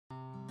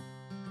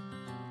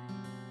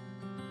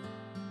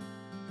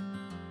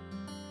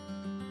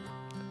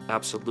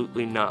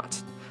Absolutely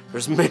not.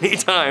 There's many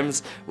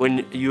times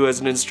when you as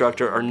an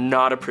instructor are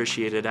not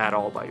appreciated at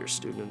all by your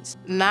students.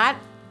 Not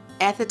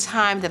at the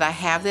time that I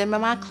have them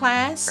in my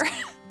class.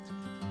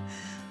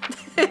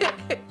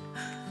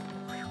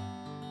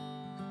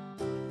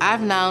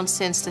 I've known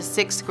since the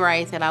 6th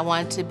grade that I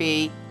wanted to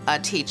be a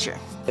teacher.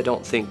 I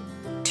don't think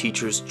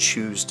teachers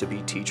choose to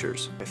be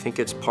teachers. I think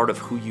it's part of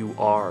who you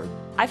are.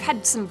 I've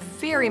had some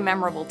very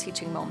memorable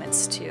teaching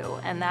moments too,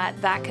 and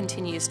that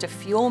continues to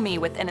fuel me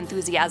with an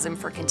enthusiasm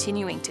for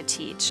continuing to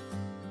teach.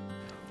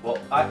 Well,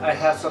 I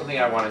have something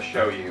I want to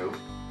show you.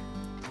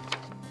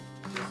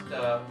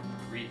 Just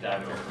read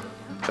that over.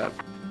 Okay.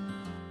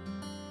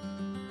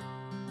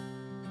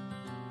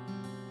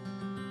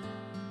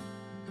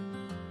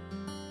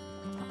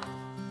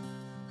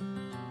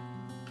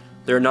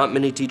 There are not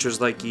many teachers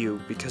like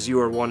you because you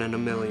are one in a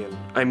million.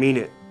 I mean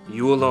it.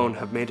 You alone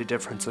have made a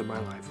difference in my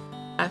life.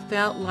 I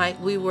felt like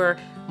we were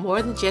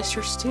more than just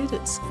your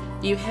students.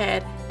 You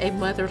had a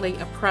motherly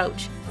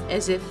approach,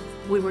 as if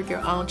we were your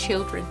own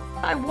children.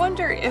 I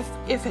wonder if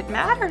it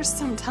matters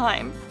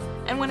sometime.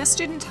 And when a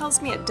student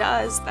tells me it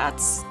does,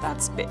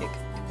 that's big.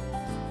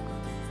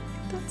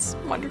 That's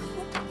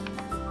wonderful.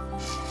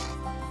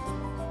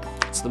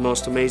 It's the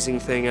most amazing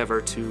thing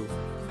ever to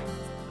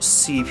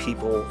see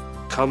people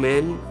come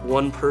in,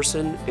 one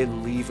person,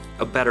 and leave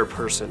a better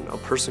person, a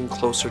person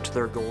closer to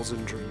their goals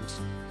and dreams.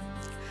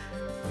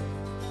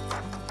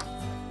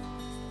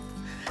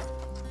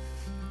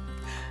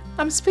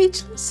 I'm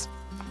speechless.